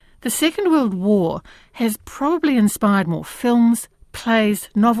The Second World War has probably inspired more films, plays,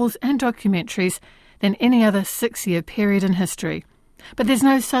 novels and documentaries than any other 6-year period in history. But there's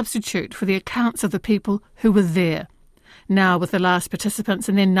no substitute for the accounts of the people who were there. Now, with the last participants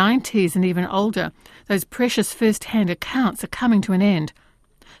in their 90s and even older, those precious first-hand accounts are coming to an end.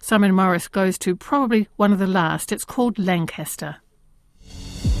 Simon Morris goes to probably one of the last. It's called Lancaster.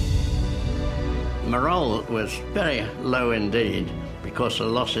 Morale was very low indeed because the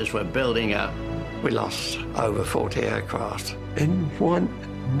losses were building up. We lost over 40 aircraft in one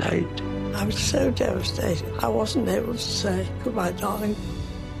night. I was so devastated. I wasn't able to say goodbye, darling.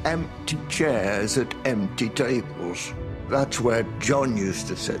 Empty chairs at empty tables. That's where John used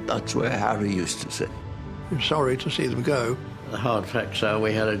to sit. That's where Harry used to sit. I'm sorry to see them go. The hard facts are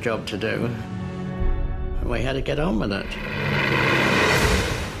we had a job to do. And we had to get on with it.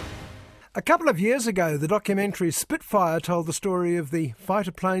 A couple of years ago, the documentary Spitfire told the story of the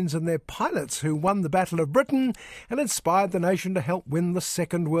fighter planes and their pilots who won the Battle of Britain and inspired the nation to help win the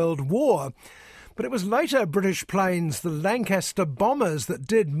Second World War. But it was later British planes, the Lancaster bombers, that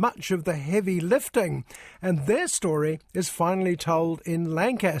did much of the heavy lifting, and their story is finally told in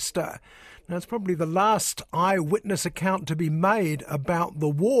Lancaster. Now, it's probably the last eyewitness account to be made about the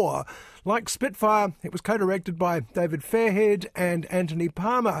war. Like Spitfire, it was co-directed by David Fairhead and Anthony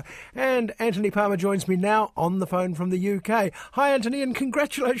Palmer. And Anthony Palmer joins me now on the phone from the UK. Hi, Anthony, and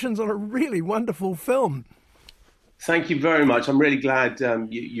congratulations on a really wonderful film. Thank you very much. I'm really glad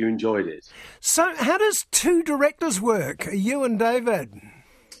you enjoyed it. So how does two directors work, you and David?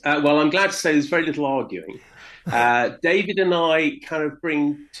 Well, I'm glad to say there's very little arguing. David and I kind of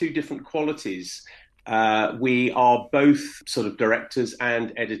bring two different qualities. We are both sort of directors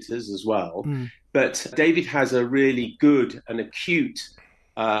and editors as well. But David has a really good and acute,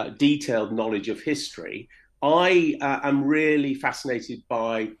 detailed knowledge of history. I am really fascinated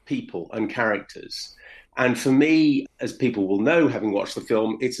by people and characters. And for me, as people will know, having watched the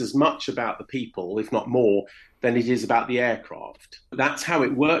film, it's as much about the people, if not more, than it is about the aircraft. That's how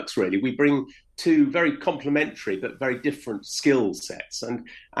it works, really. We bring two very complementary but very different skill sets. And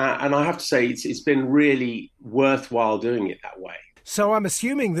I have to say, it's been really worthwhile doing it that way. So I'm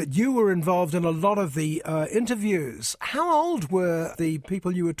assuming that you were involved in a lot of the interviews. How old were the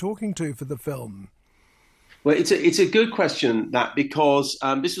people you were talking to for the film? Well, it's a good question, that, because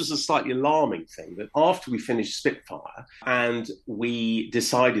this was a slightly alarming thing, that after we finished Spitfire and we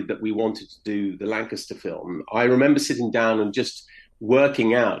decided that we wanted to do the Lancaster film, I remember sitting down and just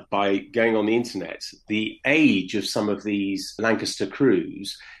working out by going on the internet the age of some of these Lancaster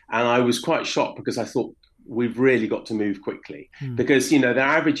crews. And I was quite shocked because I thought, we've really got to move quickly because, you know, their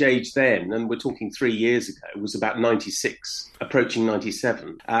average age then, and we're talking 3 years ago, was about 96, approaching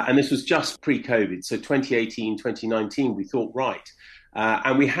 97. And this was just pre-COVID. So 2018, 2019, we thought, right.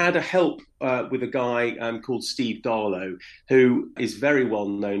 And we had a help with a guy called Steve Darlow, who is very well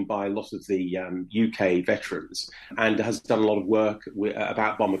known by a lot of the UK veterans and has done a lot of work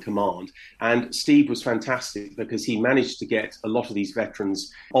about Bomber Command. And Steve was fantastic because he managed to get a lot of these veterans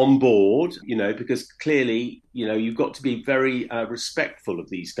on board, you know, because clearly, you know, you've got to be very respectful of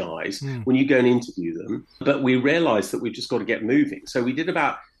these guys when you go and interview them. But we realised that we've just got to get moving. So we did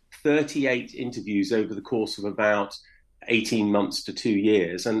about 38 interviews over the course of about 18 months to 2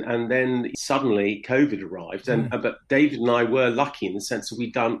 years. And then suddenly COVID arrived. But David and I were lucky in the sense that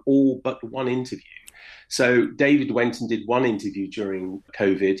we'd done all but one interview. So David went and did one interview during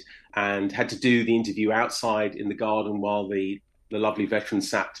COVID and had to do the interview outside in the garden while the lovely veteran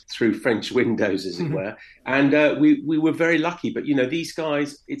sat through French windows, as it were. And we were very lucky. But, you know, these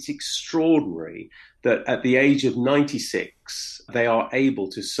guys, it's extraordinary that at the age of 96, they are able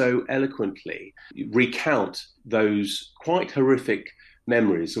to so eloquently recount those quite horrific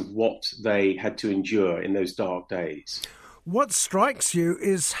memories of what they had to endure in those dark days. What strikes you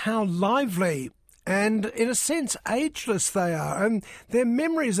is how lively and, in a sense, ageless they are. And their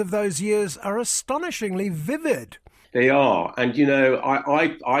memories of those years are astonishingly vivid. They are. And, you know,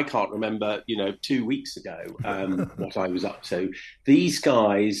 I can't remember, you know, 2 weeks ago what I was up to. These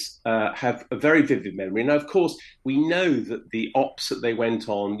guys have a very vivid memory. Now, of course, we know that the ops that they went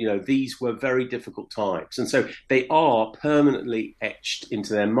on, you know, these were very difficult times. And so they are permanently etched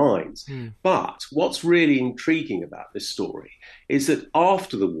into their minds. But what's really intriguing about this story is that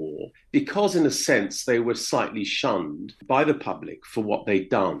after the war, because in a sense they were slightly shunned by the public for what they'd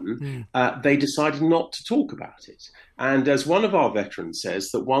done, they decided not to talk about it. And as one of our veterans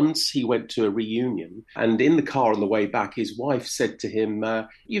says, that once he went to a reunion and in the car on the way back, his wife said to him,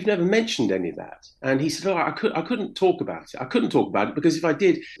 "You've never mentioned any of that." And he said, I couldn't talk about it. I couldn't talk about it because if I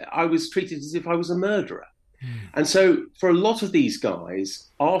did, I was treated as if I was a murderer. And so for a lot of these guys,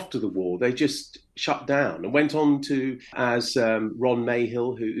 after the war, they just shut down and went on to, as Ron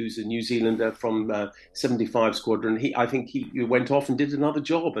Mayhill, who's a New Zealander from 75 Squadron, I think he went off and did another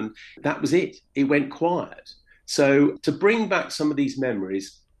job, and that was it. It went quiet. So to bring back some of these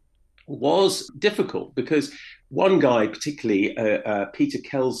memories was difficult because one guy, particularly Peter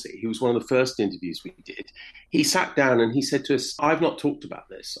Kelsey, who was one of the first interviews we did, he sat down and he said to us, I've not talked about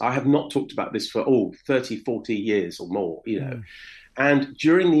this. I have not talked about this for 30, 40 years or more, you know. And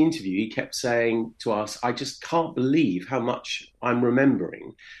during the interview, he kept saying to us, I just can't believe how much I'm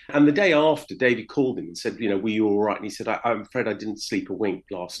remembering. And the day after, David called him and said, were you all right? And he said, I'm afraid I didn't sleep a wink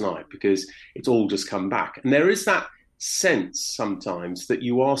last night because it's all just come back. And there is that sense sometimes that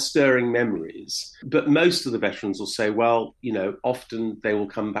you are stirring memories, but most of the veterans will say, well, often they will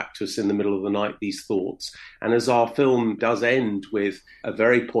come back to us in the middle of the night, these thoughts. And as our film does end with a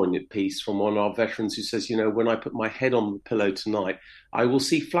very poignant piece from one of our veterans who says, when I put my head on the pillow tonight, I will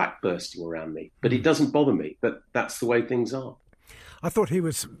see flak bursting around me, but it doesn't bother me, but that's the way things are. I thought he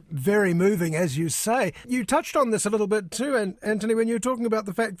was very moving, as you say. You touched on this a little bit too, Anthony, when you were talking about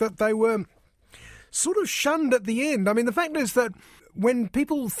the fact that they were sort of shunned at the end. I mean, the fact is that when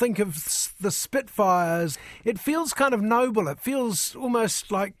people think of the Spitfires, it feels kind of noble. It feels almost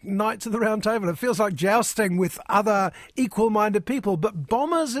like Knights of the Round Table. It feels like jousting with other equal-minded people. But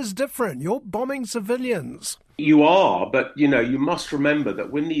bombers is different. You're bombing civilians. You are, but, you must remember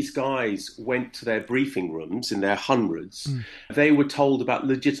that when these guys went to their briefing rooms in their hundreds, they were told about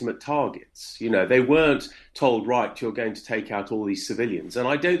legitimate targets. They weren't told, right, you're going to take out all these civilians. And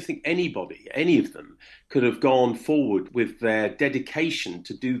I don't think anybody, any of them, could have gone forward with their dedication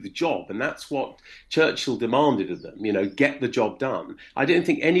to do the job. And that's what Churchill demanded of them, get the job done. I don't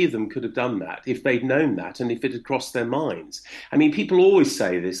think any of them could have done that if they'd known that and if it had crossed their minds. I mean, people always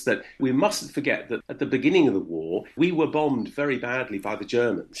say this, that we mustn't forget that at the beginning of the war, we were bombed very badly by the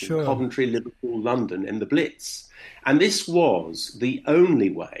Germans in Coventry, Liverpool, London, in the Blitz. And this was the only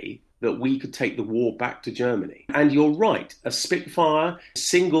way that we could take the war back to Germany. And you're right, a Spitfire,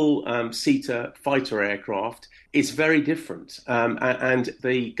 single-seater fighter aircraft is very different. And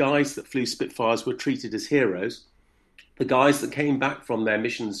the guys that flew Spitfires were treated as heroes. The guys that came back from their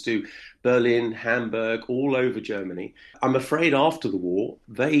missions to Berlin, Hamburg, all over Germany, I'm afraid after the war,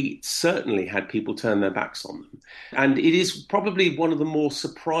 they certainly had people turn their backs on them. And it is probably one of the more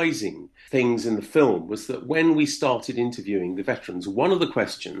surprising things in the film was that when we started interviewing the veterans, one of the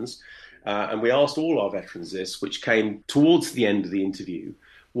questions, and we asked all our veterans this, which came towards the end of the interview,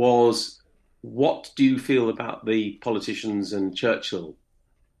 was, what do you feel about the politicians and Churchill?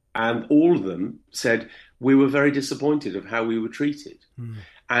 And all of them said, we were very disappointed of how we were treated.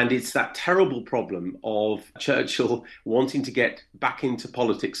 And it's that terrible problem of Churchill wanting to get back into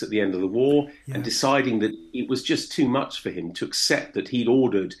politics at the end of the war and deciding that it was just too much for him to accept that he'd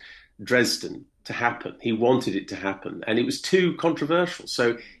ordered Dresden to happen. He wanted it to happen. And it was too controversial.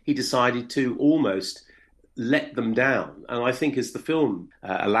 So he decided to almost let them down. And I think as the film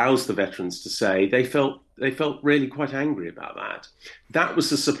allows the veterans to say, they felt really quite angry about that. That was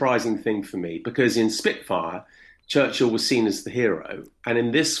the surprising thing for me, because in Spitfire, Churchill was seen as the hero. And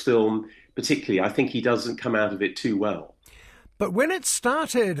in this film, particularly, I think he doesn't come out of it too well. But when it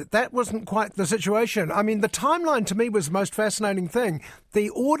started, that wasn't quite the situation. I mean, the timeline to me was the most fascinating thing. The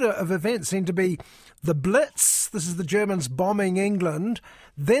order of events seemed to be the Blitz, this is the Germans bombing England,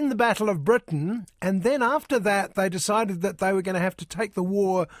 then the Battle of Britain, and then after that they decided that they were going to have to take the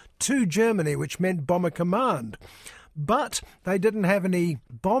war to Germany, which meant Bomber Command. But they didn't have any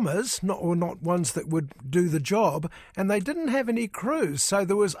bombers, not ones that would do the job, and they didn't have any crews. So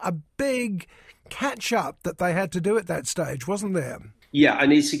there was a big catch-up that they had to do at that stage, wasn't there? Yeah,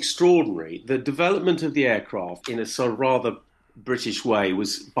 and it's extraordinary. The development of the aircraft in a sort of rather British way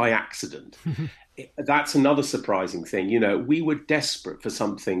was by accident. That's another surprising thing. We were desperate for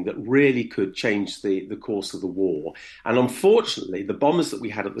something that really could change the course of the war. And unfortunately, the bombers that we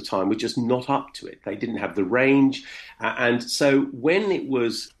had at the time were just not up to it. They didn't have the range. And so when it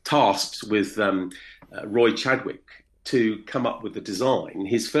was tasked with Roy Chadwick to come up with the design,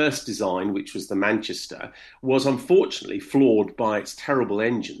 his first design, which was the Manchester, was unfortunately flawed by its terrible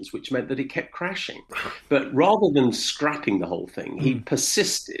engines, which meant that it kept crashing. But rather than scrapping the whole thing, he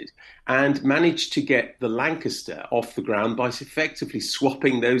persisted and managed to get the Lancaster off the ground by effectively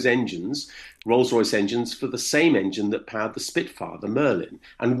swapping those engines, Rolls-Royce engines, for the same engine that powered the Spitfire, the Merlin.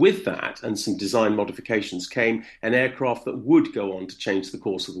 And with that and some design modifications came an aircraft that would go on to change the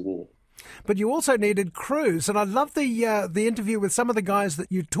course of the war. but you also needed crews. And I love the interview with some of the guys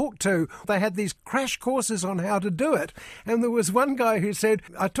that you talked to. They had these crash courses on how to do it. And there was one guy who said,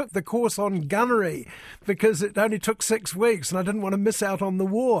 I took the course on gunnery because it only took 6 weeks and I didn't want to miss out on the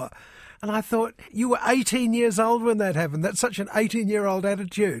war. And I thought, you were 18 years old when that happened. That's such an 18-year-old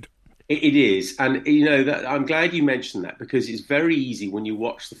attitude. It is. And, you know, that I'm glad you mentioned that, because it's very easy when you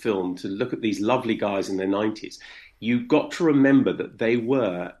watch the film to look at these lovely guys in their 90s. You've got to remember that they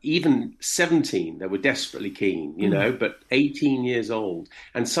were, even 17, they were desperately keen, you know, but 18 years old.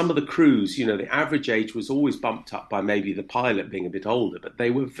 And some of the crews, you know, the average age was always bumped up by maybe the pilot being a bit older, but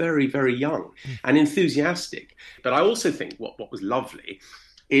they were very, very young and enthusiastic. But I also think what was lovely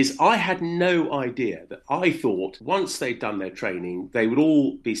is I had no idea that I thought once they'd done their training, they would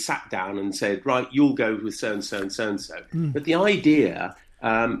all be sat down and said, right, you'll go with so-and-so and so-and-so. But the idea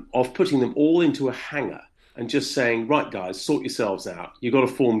of putting them all into a hangar and just saying, right, guys, sort yourselves out. You've got to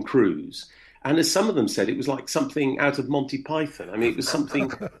form crews. And as some of them said, it was like something out of Monty Python. I mean, it was something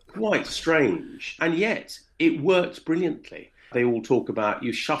quite strange. And yet it worked brilliantly. They all talk about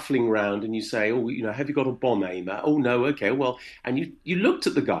you shuffling around and you say, oh, you know, have you got a bomb aimer? Oh, no, okay, well, and you looked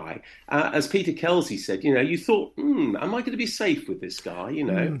at the guy, as Peter Kelsey said, you know, you thought, am I going to be safe with this guy, you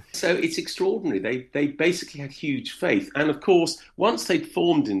know? So it's extraordinary. They basically had huge faith. And of course, once they'd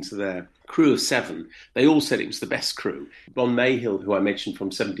formed into their crew of 7, they all said it was the best crew. Ron Mayhill, who I mentioned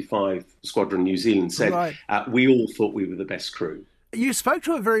from 75 Squadron New Zealand, said, right. We all thought we were the best crew. You spoke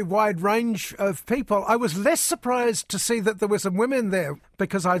to a very wide range of people. I was less surprised to see that there were some women there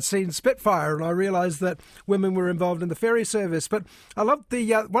because I'd seen Spitfire and I realised that women were involved in the ferry service. But I loved the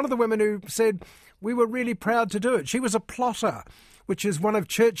one of the women who said, we were really proud to do it. She was a plotter, which is one of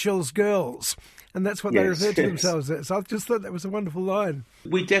Churchill's girls. And that's what they referred to themselves as. So I just thought that was a wonderful line.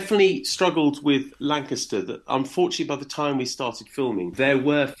 We definitely struggled with Lancaster. That unfortunately, by the time we started filming, there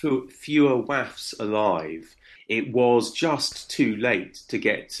were fewer WAFs alive. It was just too late to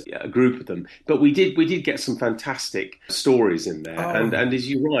get a group of them. But we did get some fantastic stories in there. Oh. And as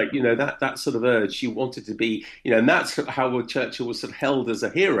you're right, you know, that sort of urge, she wanted to be, you know, and that's how Churchill was sort of held as a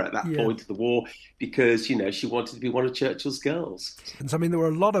hero at that point of the war, because, you know, she wanted to be one of Churchill's girls. And so, I mean, there were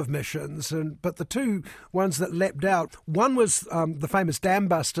a lot of missions, but the two ones that leapt out, one was the famous Dam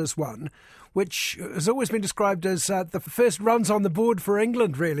Busters one, which has always been described as the first runs on the board for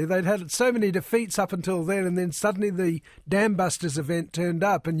England, really. They'd had so many defeats up until then, and then suddenly the Dam Busters event turned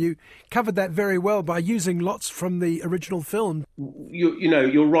up, and you covered that very well by using lots from the original film. You know,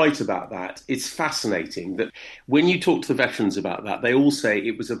 you're right about that. It's fascinating that when you talk to the veterans about that, they all say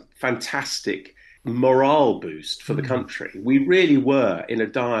it was a fantastic morale boost for the country. We really were in a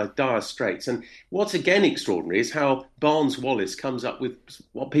dire straits. And what's again extraordinary is how Barnes-Wallis comes up with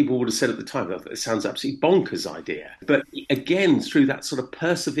what people would have said at the time, that it sounds absolutely bonkers idea. But again, through that sort of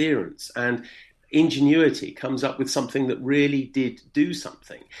perseverance and ingenuity, comes up with something that really did do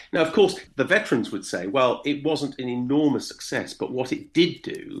something. Now, of course, the veterans would say, well, it wasn't an enormous success, but what it did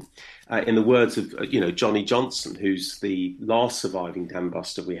do, in the words of, Johnny Johnson, who's the last surviving dam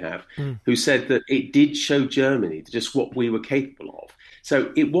buster we have, who said that it did show Germany just what we were capable of.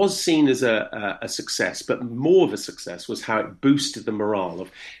 So it was seen as a success, but more of a success was how it boosted the morale of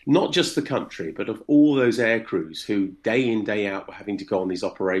not just the country, but of all those air crews who day in, day out were having to go on these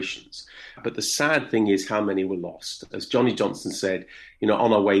operations. But the sad thing is how many were lost. As Johnny Johnson said, you know,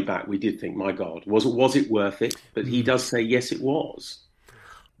 on our way back, we did think, my God, was it worth it? But he does say, yes, it was.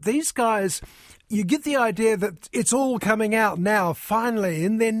 These guys, you get the idea that it's all coming out now, finally,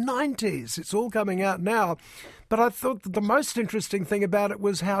 in their 90s. It's all coming out now. But I thought that the most interesting thing about it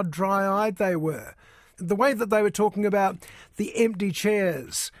was how dry-eyed they were. The way that they were talking about the empty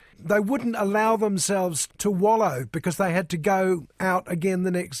chairs. They wouldn't allow themselves to wallow because they had to go out again the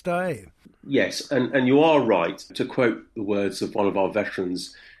next day. Yes, and you are right. To quote the words of one of our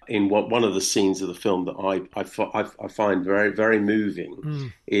veterans in one of the scenes of the film that I find very, very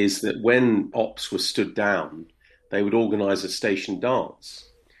moving, is that when ops were stood down, they would organise a station dance.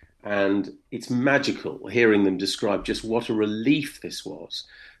 And it's magical hearing them describe just what a relief this was,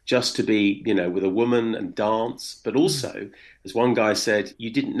 just to be, you know, with a woman and dance. But also, as one guy said,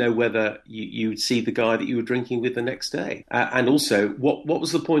 you didn't know whether you would see the guy that you were drinking with the next day. And also, what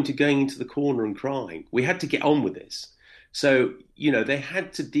was the point of going into the corner and crying? We had to get on with this. So, you know, they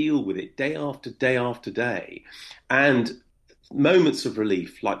had to deal with it day after day after day. And moments of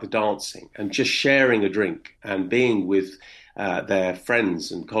relief like the dancing and just sharing a drink and being with their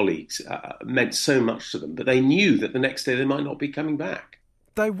friends and colleagues meant so much to them. But they knew that the next day they might not be coming back.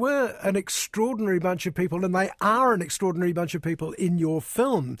 they were an extraordinary bunch of people, and they are an extraordinary bunch of people in your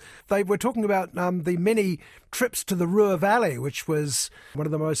film. They were talking about the many trips to the Ruhr Valley, which was one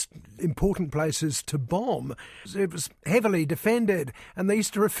of the most important places to bomb. It was heavily defended, and they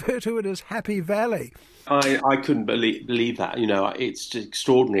used to refer to it as Happy Valley. I couldn't believe that. It's just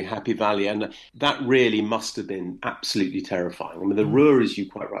extraordinary, Happy Valley, and that really must have been absolutely terrifying. I mean, the Ruhr, as you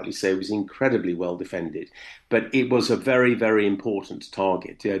quite rightly say, was incredibly well defended, but it was a very, very important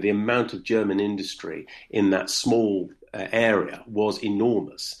target. The amount of German industry in that small area was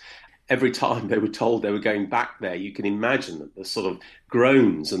enormous. Every time they were told they were going back there, you can imagine that the sort of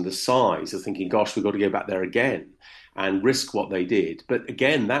groans and the sighs of thinking, gosh, we've got to go back there again and risk what they did. But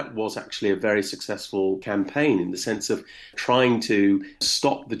again, that was actually a very successful campaign in the sense of trying to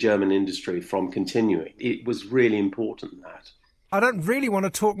stop the German industry from continuing. It was really important, that. I don't really want to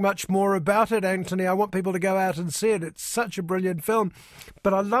talk much more about it, Anthony. I want people to go out and see it. It's such a brilliant film.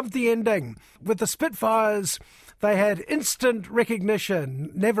 But I love the ending. With the Spitfires, they had instant recognition.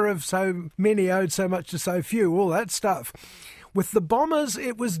 Never have so many owed so much to so few, all that stuff. With the bombers,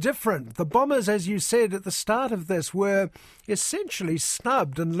 it was different. The bombers, as you said at the start of this, were essentially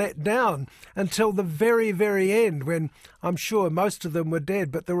snubbed and let down until the very, very end, when I'm sure most of them were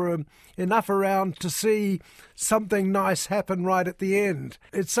dead, but there were enough around to see something nice happen right at the end.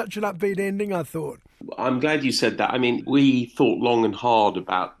 It's such an upbeat ending, I thought. I'm glad you said that. I mean, we thought long and hard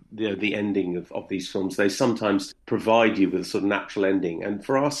about the ending of these films. They sometimes provide you with a sort of natural ending. And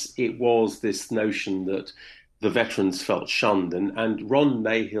for us, it was this notion that the veterans felt shunned. And Ron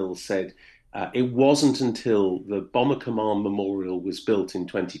Mayhill said it wasn't until the Bomber Command Memorial was built in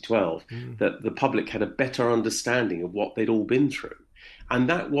 2012 that the public had a better understanding of what they'd all been through. And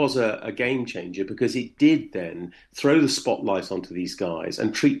that was a game changer, because it did then throw the spotlight onto these guys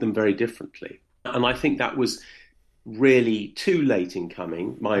and treat them very differently. And I think that was really too late in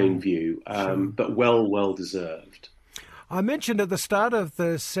coming, my own view, but well deserved. I mentioned at the start of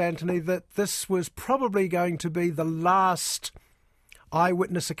this, Anthony, that this was probably going to be the last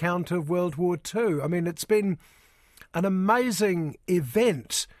eyewitness account of World War II. I mean, it's been an amazing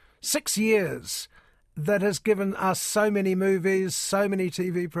event, 6 years, that has given us so many movies, so many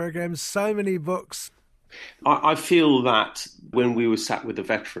TV programs, so many books. I feel that when we were sat with the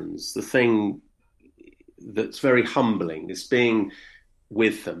veterans, the thing that's very humbling is being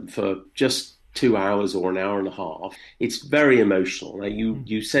with them for just 2 hours or an hour and a half. It's very emotional. Now,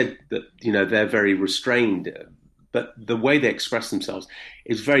 you said that they're very restrained, but the way they express themselves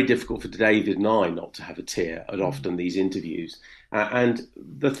is very difficult for David and I not to have a tear at often these interviews. And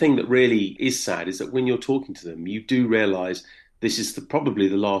the thing that really is sad is that when you're talking to them, you do realise this is probably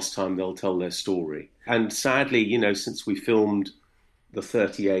the last time they'll tell their story. And sadly, since we filmed the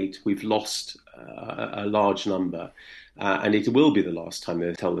 38, we've lost a large number. And it will be the last time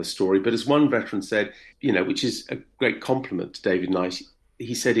they tell their story. But as one veteran said, which is a great compliment to David and I,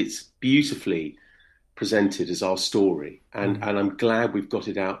 he said it's beautifully presented as our story. And I'm glad we've got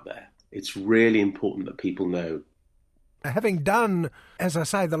it out there. It's really important that people know. Having done, as I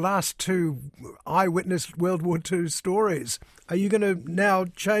say, the last two eyewitness World War II stories, are you going to now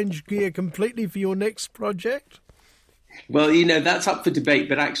change gear completely for your next project? Well, that's up for debate,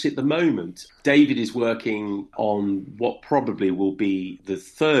 but actually at the moment, David is working on what probably will be the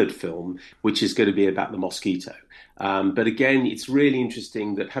third film, which is going to be about the mosquito. But again, it's really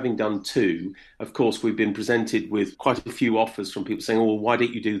interesting that having done two, of course, we've been presented with quite a few offers from people saying, oh, well, why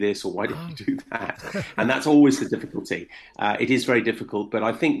don't you do this or why don't you do that? And that's always the difficulty. It is very difficult, but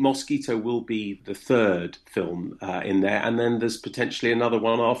I think Mosquito will be the third film in there. And then there's potentially another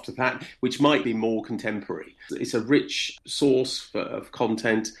one after that, which might be more contemporary. It's a rich source of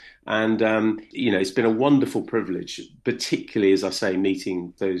content. And, it's been a wonderful privilege, particularly, as I say,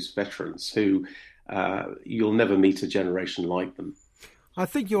 meeting those veterans who you'll never meet a generation like them. I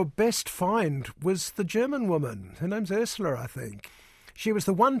think your best find was the German woman. Her name's Ursula, I think. She was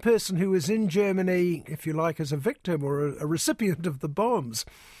the one person who was in Germany, if you like, as a victim or a recipient of the bombs.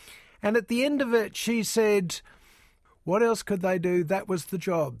 And at the end of it, she said, what else could they do? That was the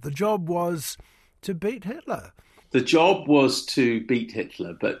job. The job was to beat Hitler. The job was to beat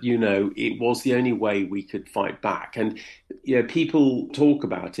Hitler, but, it was the only way we could fight back. And, people talk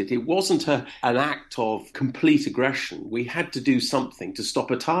about it. It wasn't an act of complete aggression. We had to do something to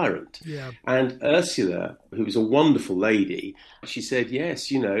stop a tyrant. Yeah. And Ursula, who was a wonderful lady, she said, yes,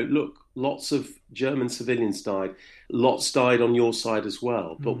 look, lots of German civilians died. Lots died on your side as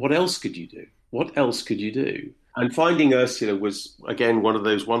well. But what else could you do? What else could you do? And finding Ursula was, again, one of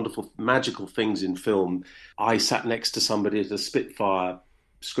those wonderful, magical things in film. I sat next to somebody at a Spitfire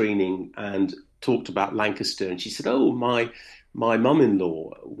screening and talked about Lancaster, and she said, oh, my My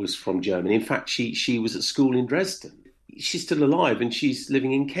mum-in-law was from Germany. In fact, she was at school in Dresden. She's still alive and she's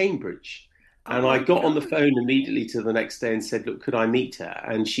living in Cambridge. And I got on the phone immediately to the next day and said, look, could I meet her?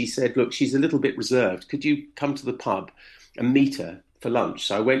 And she said, look, she's a little bit reserved. Could you come to the pub and meet her for lunch?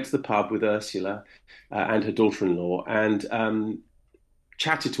 So I went to the pub with Ursula and her daughter-in-law and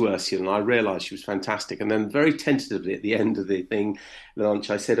chatted to Ursula, and I realised she was fantastic. And then very tentatively at the end of the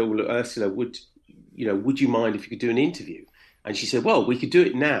lunch, I said, oh, look, Ursula, would you mind if you could do an interview? And she said, well, we could do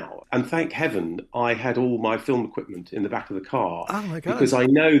it now. And thank heaven I had all my film equipment in the back of the car. Oh, my God. Because I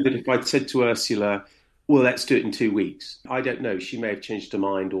know that if I'd said to Ursula, well, let's do it in 2 weeks, I don't know, she may have changed her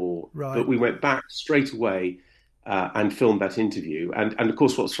mind Right. But we went back straight away and filmed that interview. And of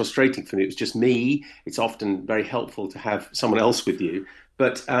course, what's frustrating for me, it was just me. It's often very helpful to have someone else with you.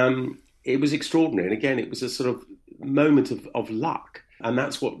 But it was extraordinary. And again, it was a sort of moment of luck. And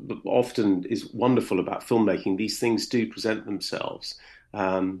that's what often is wonderful about filmmaking. These things do present themselves.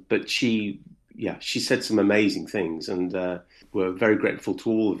 But she said some amazing things, and we're very grateful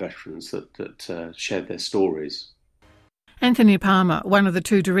to all the veterans that shared their stories. Anthony Palmer, one of the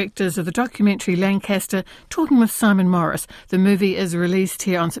two directors of the documentary Lancaster, talking with Simon Morris. The movie is released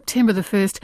here on September the 1st